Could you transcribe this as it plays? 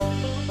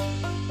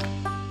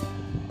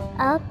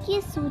आपकी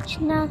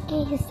सूचना के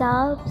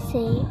हिसाब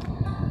से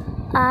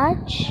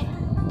आज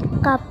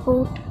का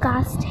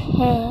पॉडकास्ट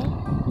है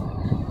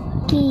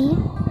कि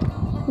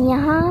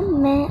यहाँ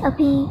मैं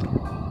अभी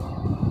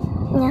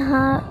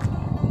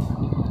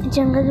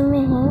जंगल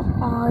में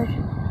हूँ और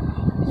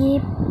ये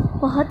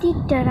बहुत ही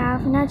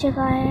डरावना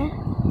जगह है।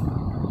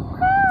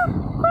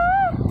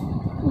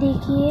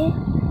 देखिए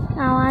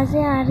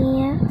आवाज़ें आ रही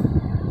हैं,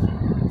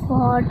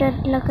 बहुत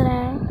डर लग रहा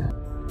है।